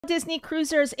Disney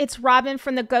cruisers, it's Robin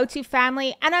from the Go-To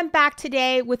Family, and I'm back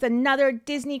today with another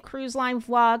Disney Cruise Line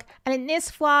vlog. And in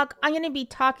this vlog, I'm going to be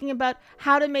talking about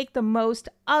how to make the most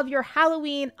of your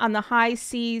Halloween on the high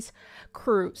seas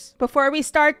cruise. Before we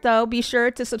start though, be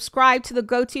sure to subscribe to the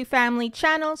Go-To Family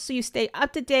channel so you stay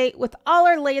up to date with all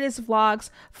our latest vlogs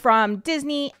from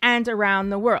Disney and around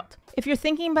the world. If you're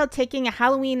thinking about taking a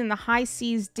Halloween in the high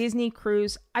seas Disney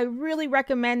cruise, I really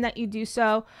recommend that you do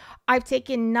so. I've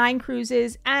taken 9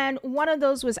 cruises and one of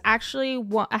those was actually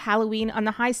a Halloween on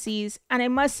the high seas, and I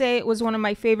must say it was one of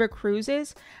my favorite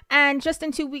cruises. And just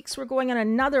in 2 weeks we're going on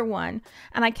another one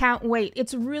and I can't wait.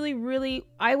 It's really,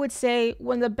 I would say,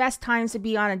 one of the best times to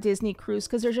be on a Disney cruise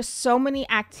because there's just so many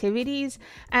activities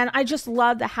and I just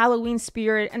love the Halloween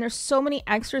spirit, and there's so many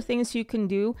extra things you can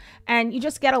do and you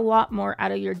just get a lot more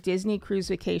out of your Disney cruise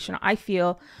vacation, I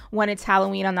feel, when it's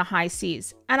Halloween on the high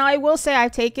seas. And I will say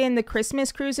I've taken the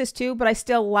Christmas cruises too, but I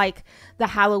still like the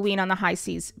Halloween on the high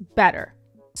seas better.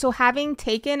 So having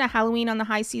taken a Halloween on the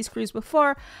high seas cruise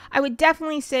before, I would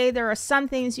definitely say there are some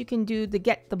things you can do to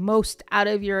get the most out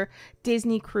of your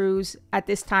Disney cruise at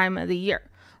this time of the year.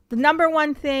 The number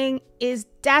one thing is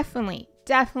definitely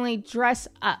dress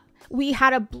up. We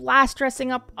had a blast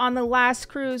dressing up on the last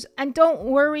cruise, and don't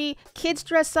worry, kids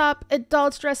dress up,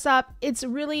 adults dress up. It's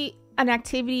really an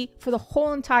activity for the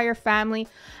whole entire family,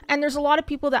 and there's a lot of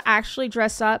people that actually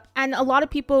dress up, and a lot of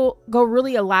people go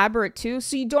really elaborate too,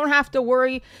 so you don't have to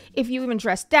worry if you even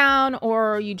dress down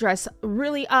or you dress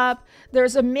really up.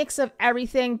 There's a mix of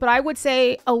everything, but I would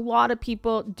say a lot of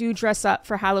people do dress up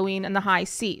for Halloween in the high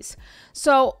seas.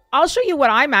 So I'll show you what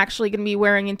I'm actually going to be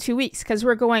wearing in 2 weeks because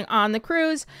we're going on the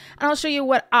cruise, and I'll show you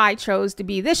what I chose to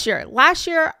be this year. Last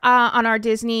year on our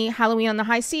Disney Halloween on the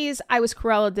high seas, I was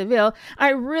Cruella de Vil. I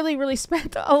really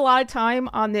spent a lot of time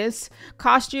on this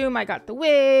costume. I got the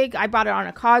wig. I bought it on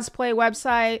a cosplay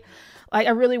website. Like,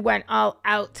 I really went all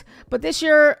out. But this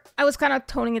year, I was kind of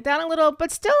toning it down a little, but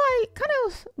still, I kind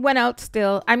of went out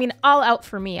still. I mean, all out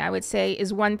for me, I would say,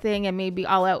 is one thing, and maybe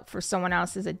all out for someone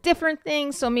else is a different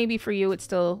thing. So maybe for you, it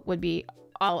still would be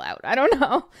all out. I don't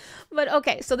know. But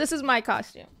okay, so this is my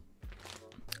costume.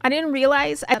 I didn't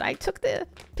realize that I took the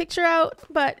picture out,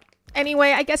 but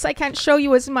anyway, I guess I can't show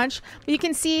you as much. But you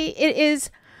can see it is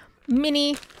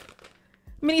Minnie's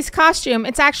costume.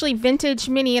 It's actually vintage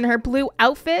Minnie in her blue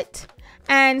outfit.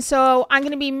 And so I'm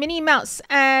going to be Minnie Mouse,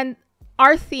 and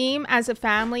our theme as a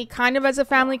family,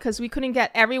 because we couldn't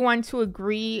get everyone to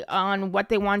agree on what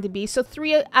they wanted to be. So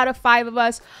 3 out of 5 of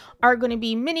us are going to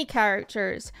be Minnie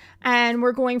characters, and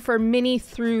we're going for Minnie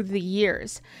through the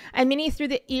years. And Minnie through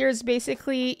the years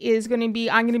basically is going to be,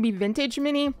 I'm going to be vintage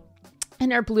Minnie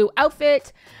in her blue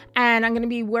outfit, and I'm going to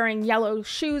be wearing yellow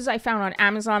shoes I found on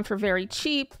Amazon for very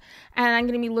cheap, and I'm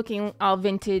going to be looking all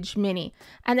vintage Minnie.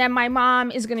 And then my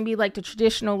mom is going to be like the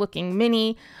traditional looking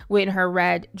Minnie with her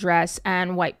red dress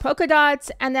and white polka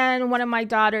dots, and then one of my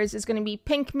daughters is going to be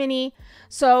pink Minnie.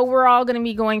 So we're all going to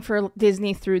be going for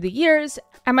Disney through the years.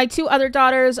 And my 2 other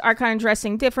daughters are kind of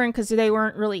dressing different because they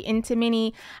weren't really into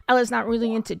Minnie. Ella's not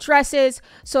really into dresses,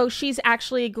 so she's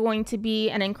actually going to be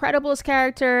an Incredibles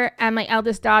character, and my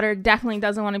eldest daughter definitely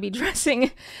doesn't want to be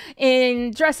dressing in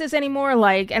dresses anymore,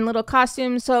 and little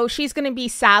costumes, so she's going to be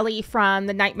Sally from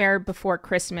The Nightmare Before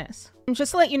Christmas.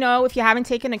 Just to let you know, if you haven't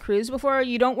taken a cruise before,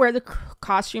 you don't wear the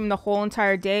costume the whole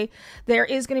entire day. There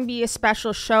is going to be a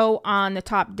special show on the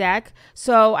top deck.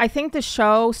 So I think the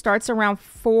show starts around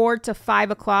 4 to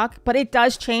 5 o'clock, but it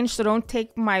does change, so don't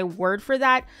take my word for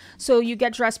that. So you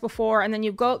get dressed before, and then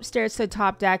you go upstairs to the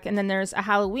top deck, and then there's a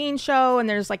Halloween show, and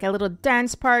there's like a little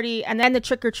dance party, and then the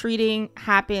trick-or-treating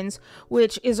happens,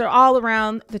 which is all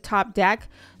around the top deck.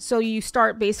 So you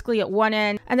start basically at one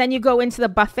end, and then you go into the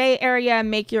buffet area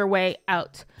and make your way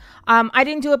out. I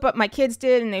didn't do it, but my kids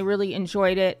did, and they really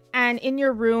enjoyed it. And in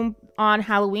your room on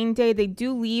Halloween day, they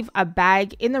do leave a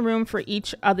bag in the room for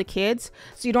each of the kids,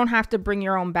 so you don't have to bring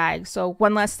your own bag. So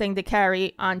one less thing to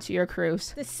carry onto your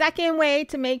cruise. The second way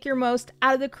to make your most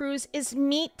out of the cruise is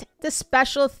meet the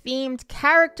special themed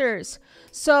characters.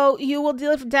 So you will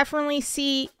definitely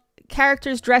see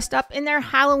characters dressed up in their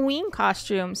Halloween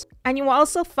costumes. And you will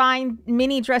also find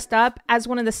Minnie dressed up as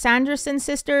one of the Sanderson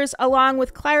sisters, along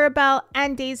with Clarabelle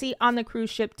and Daisy on the cruise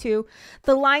ship too.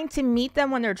 The line to meet them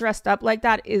when they're dressed up like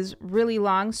that is really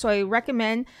long, so I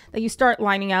recommend that you start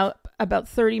lining up about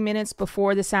 30 minutes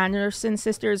before the Sanderson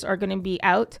sisters are going to be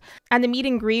out. And the meet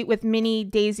and greet with Minnie,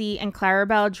 Daisy, and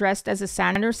Clarabelle dressed as the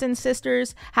Sanderson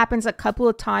sisters happens a couple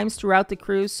of times throughout the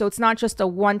cruise, so it's not just a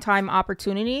one-time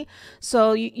opportunity.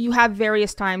 So you have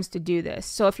various times to do this.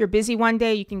 So if you're busy one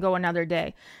day, you can go another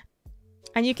day.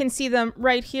 And you can see them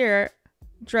right here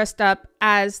dressed up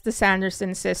as the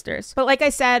Sanderson sisters. But like I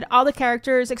said, all the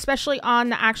characters, especially on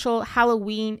the actual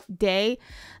Halloween day,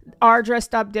 are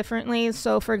dressed up differently.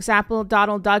 So for example,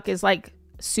 Donald Duck is like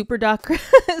Super Duck.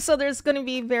 So there's going to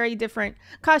be very different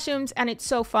costumes, and it's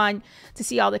so fun to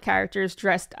see all the characters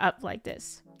dressed up like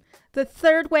this. The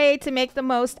third way to make the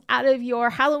most out of your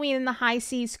Halloween in the High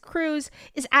Seas cruise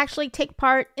is actually take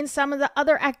part in some of the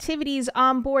other activities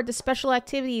on board, the special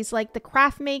activities like the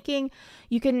craft making.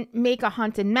 You can make a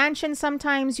haunted mansion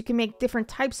sometimes. You can make different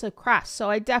types of crafts. So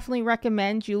I definitely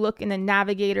recommend you look in the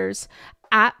Navigator's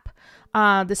app,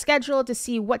 the schedule, to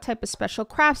see what type of special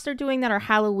crafts they're doing that are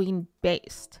Halloween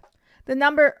based. The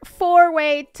number 4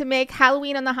 way to make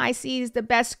Halloween on the High Seas the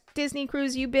best Disney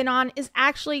cruise you've been on is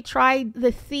actually try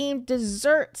the themed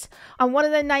desserts. On one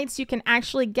of the nights, you can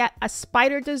actually get a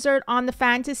spider dessert on the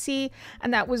Fantasy,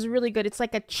 and that was really good. It's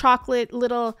like a chocolate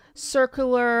little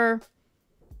circular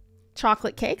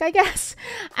chocolate cake, I guess,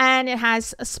 and it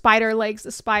has a spider legs,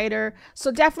 the spider.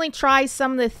 So definitely try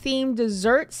some of the themed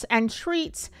desserts and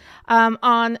treats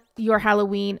on your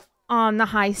Halloween on the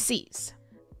High Seas.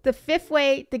 The 5th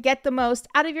way to get the most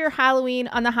out of your Halloween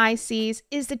on the High Seas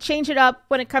is to change it up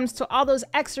when it comes to all those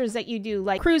extras that you do,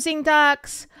 like cruising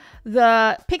ducks,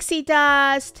 the pixie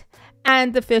dust,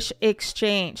 and the fish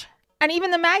exchange, and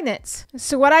even the magnets.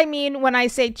 So what I mean when I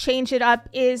say change it up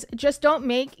is just don't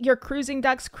make your cruising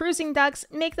ducks,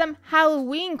 make them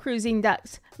Halloween cruising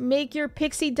ducks. Make your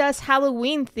pixie dust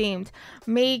Halloween themed.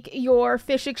 Make your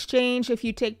fish exchange, if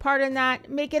you take part in that,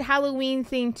 make it Halloween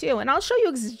themed too. And I'll show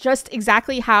you just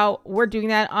exactly how we're doing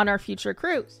that on our future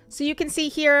cruise. So you can see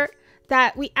here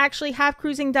that we actually have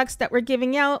cruising ducks that we're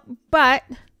giving out, but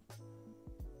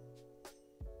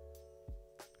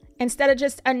instead of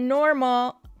just a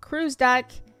normal cruise duck,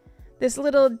 this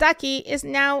little ducky is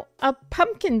now a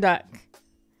pumpkin duck.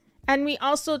 And we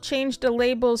also changed the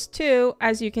labels too,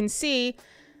 as you can see,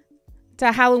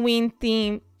 to Halloween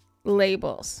themed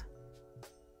labels.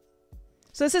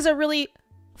 So this is a really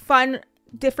fun,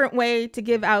 different way to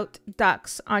give out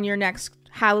ducks on your next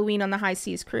Halloween on the High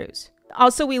Seas cruise.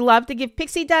 Also, we love to give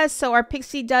pixie dust, so our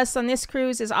pixie dust on this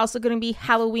cruise is also going to be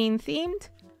Halloween themed.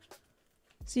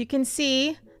 So you can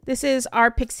see this is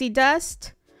our pixie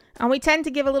dust. And we tend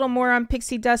to give a little more on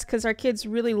pixie dust because our kids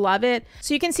really love it.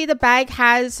 So you can see the bag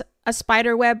has a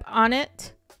spider web on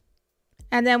it.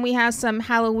 And then we have some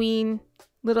Halloween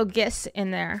little gifts in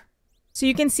there. So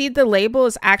you can see the label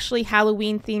is actually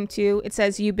Halloween themed too. It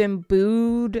says "You've been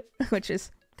booed," which is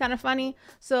kind of funny.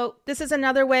 So this is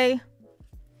another way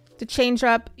to change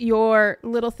up your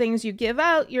little things you give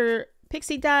out, your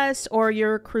pixie dust or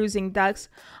your cruising ducks.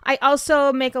 I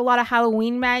also make a lot of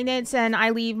Halloween magnets, and I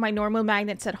leave my normal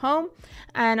magnets at home,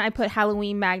 and I put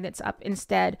Halloween magnets up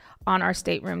instead on our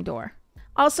stateroom door.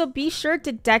 Also, be sure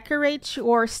to decorate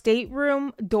your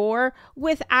stateroom door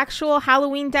with actual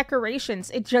Halloween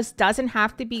decorations. It just doesn't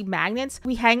have to be magnets.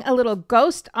 We hang a little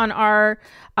ghost on our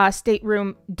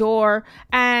stateroom door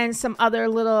and some other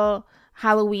little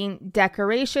Halloween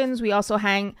decorations. We also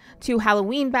hang 2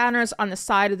 Halloween banners on the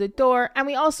side of the door, and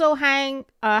we also hang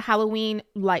Halloween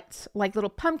lights, like little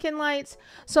pumpkin lights.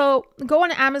 So go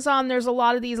on Amazon. There's a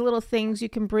lot of these little things you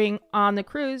can bring on the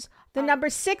cruise. The number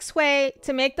 6 way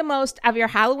to make the most of your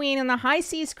Halloween on the High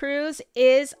Seas cruise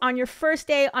is on your first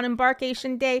day, on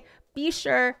embarkation day, be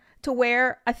sure to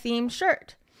wear a themed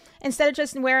shirt. Instead of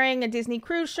just wearing a Disney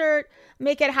cruise shirt,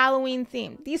 make it Halloween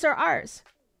themed. These are ours.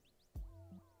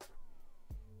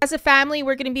 As a family,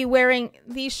 we're going to be wearing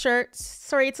these shirts.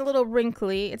 Sorry, it's a little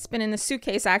wrinkly. It's been in the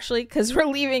suitcase actually because we're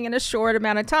leaving in a short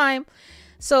amount of time.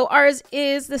 So ours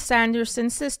is the Sanderson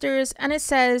sisters, and it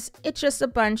says it's just a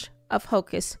bunch of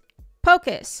hocus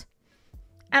pocus.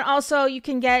 And also you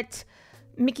can get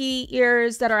Mickey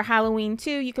ears that are Halloween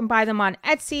too. You can buy them on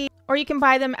Etsy, or you can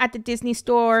buy them at the Disney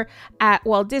store at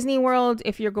Walt Disney World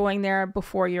if you're going there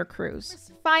before your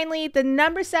cruise. Finally, the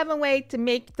number 7 way to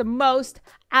make the most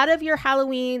out of your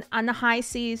Halloween on the High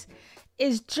Seas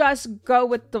is just go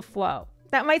with the flow.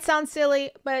 That might sound silly,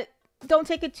 but don't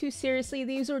take it too seriously.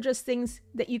 These are just things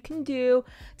that you can do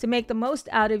to make the most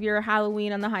out of your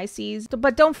Halloween on the High Seas,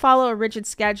 but don't follow a rigid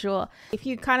schedule. If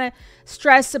you kind of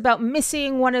stress about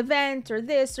missing one event or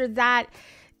this or that,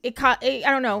 I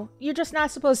don't know, you're just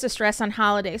not supposed to stress on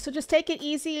holidays. So just take it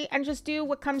easy and just do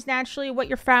what comes naturally, what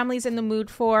your family's in the mood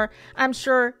for. I'm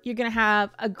sure you're going to have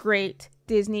a great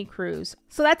Disney cruise.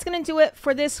 So that's going to do it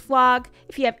for this vlog.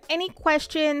 If you have any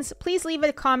questions, please leave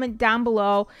a comment down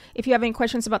below. If you have any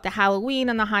questions about the Halloween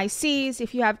on the High Seas,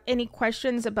 if you have any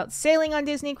questions about sailing on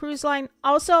Disney Cruise Line,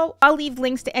 also I'll leave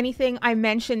links to anything I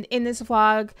mentioned in this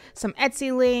vlog, some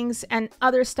Etsy links and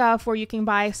other stuff where you can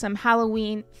buy some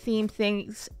Halloween themed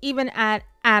things, even at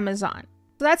Amazon.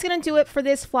 So that's going to do it for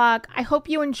this vlog. I hope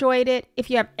you enjoyed it. If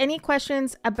you have any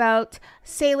questions about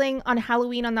sailing on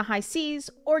Halloween on the high seas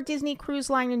or Disney Cruise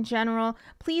Line in general,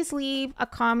 please leave a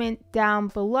comment down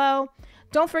below.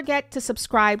 Don't forget to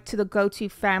subscribe to the Go-To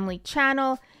Family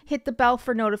channel. Hit the bell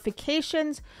for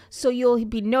notifications so you'll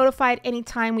be notified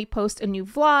anytime we post a new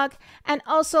vlog. And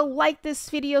also like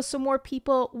this video so more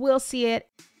people will see it.